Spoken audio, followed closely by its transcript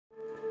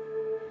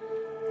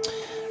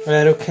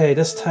Right, okay,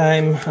 this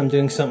time I'm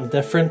doing something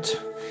different.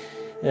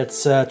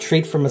 It's a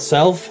treat for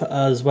myself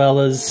as well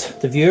as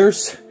the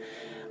viewers,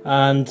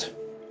 and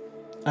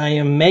I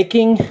am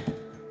making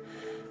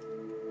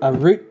a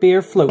root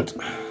beer float.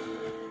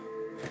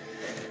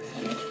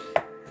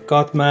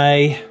 Got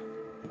my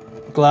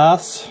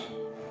glass.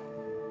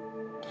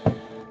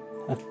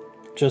 I've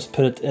just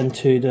put it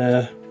into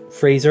the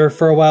freezer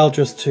for a while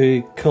just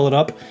to cool it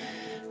up.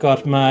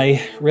 Got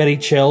my ready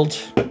chilled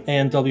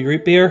A&W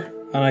root beer,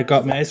 and I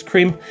got my ice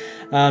cream.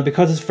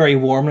 Because it's very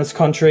warm in this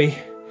country,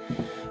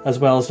 as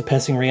well as the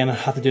pissing rain, I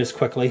have to do this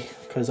quickly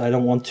because I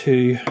don't want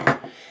to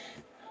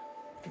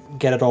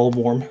get it all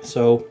warm.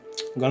 So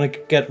I'm gonna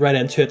get right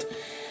into it.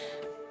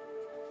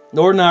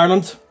 Northern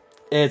Ireland,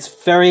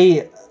 it's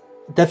very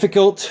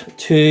difficult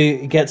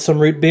to get some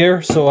root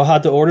beer, so I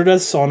had to order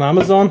this on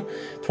Amazon.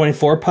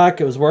 24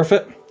 pack, it was worth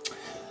it.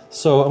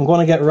 So I'm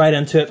gonna get right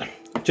into it.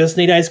 Just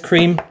need ice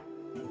cream,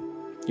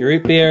 your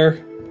root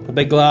beer, a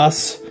big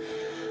glass.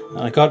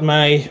 I got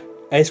my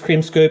ice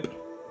cream scoop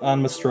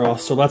and my straw,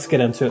 so let's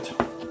get into it.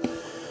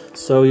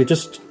 So you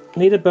just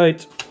need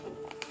about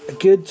a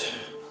good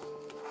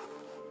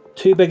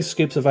 2 big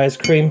scoops of ice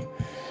cream.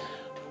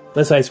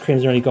 This ice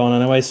cream's already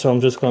gone anyway, so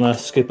I'm just gonna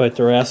scoop out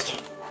the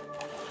rest.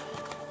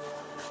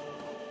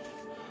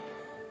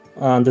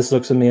 And this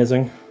looks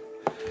amazing.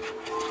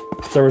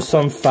 There was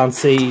some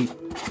fancy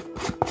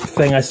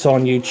thing I saw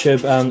on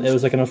YouTube, and it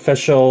was like an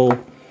official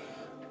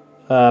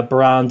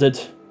branded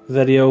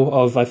video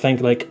of, I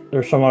think, like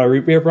there's some other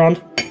root beer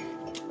brand,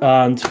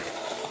 and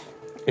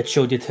it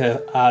showed you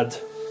to add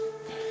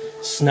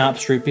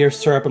Snap's root beer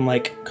syrup. I'm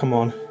like, come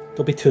on,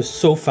 don't be too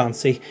so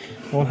fancy.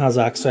 No one has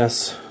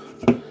access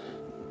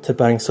to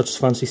buying such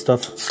fancy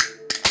stuff.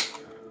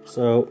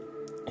 So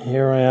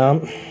here I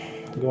am,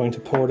 I'm going to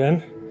pour it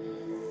in.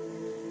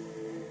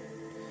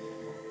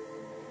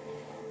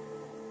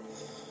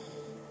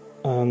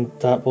 And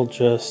that will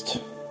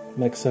just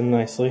mix in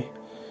nicely.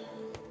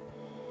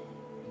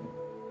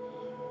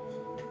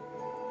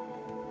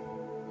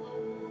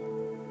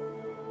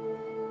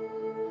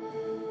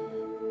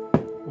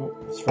 Oh,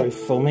 it's very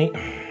foamy.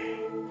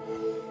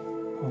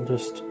 I'll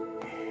just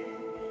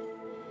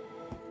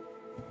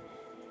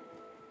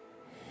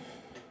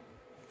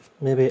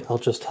maybe I'll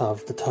just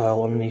have the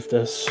towel underneath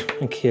this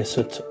in case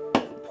it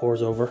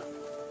pours over.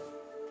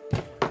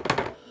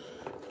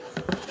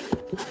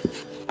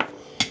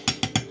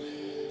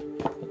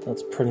 But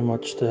that's pretty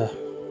much the...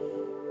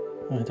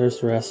 Right, there's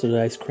the rest of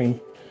the ice cream.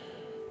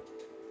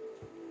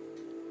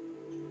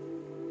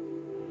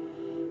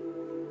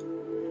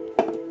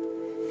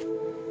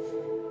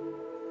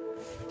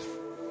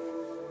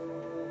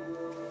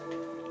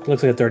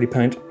 Looks like a dirty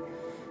pint.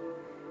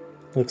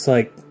 Looks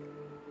like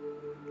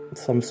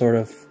some sort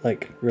of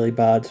like really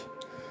bad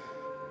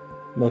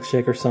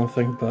milkshake or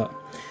something, but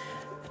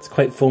it's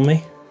quite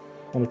foamy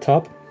on the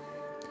top.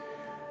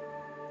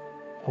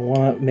 I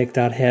want to make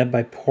that head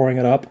by pouring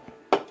it up.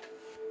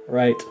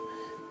 Right.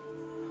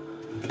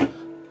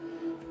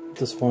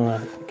 Just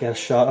want to get a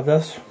shot of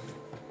this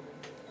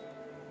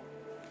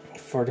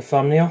for the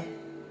thumbnail.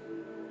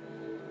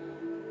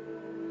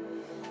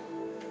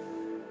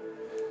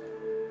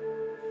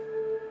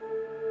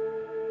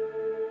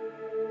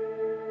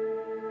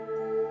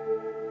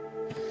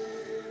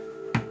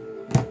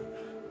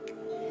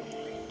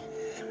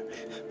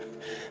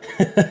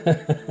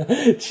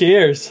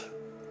 Cheers.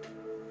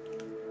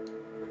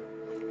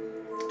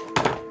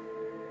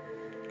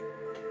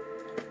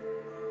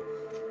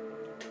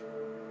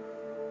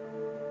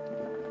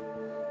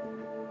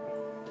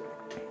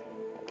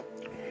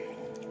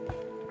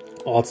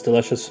 Oh, it's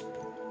delicious.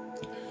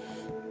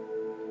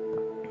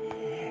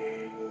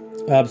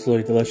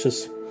 Absolutely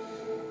delicious.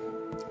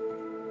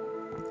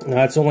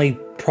 Now, it's only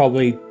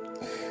probably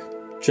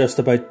just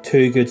about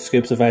 2 good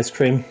scoops of ice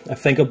cream. I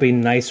think it'll be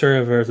nicer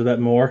if there's a bit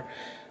more,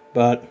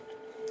 but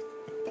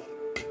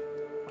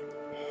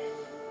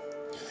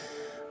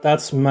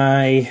that's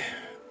my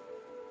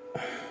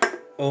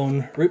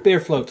own root beer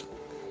float.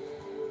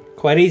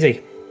 Quite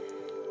easy.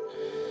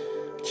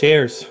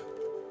 Cheers.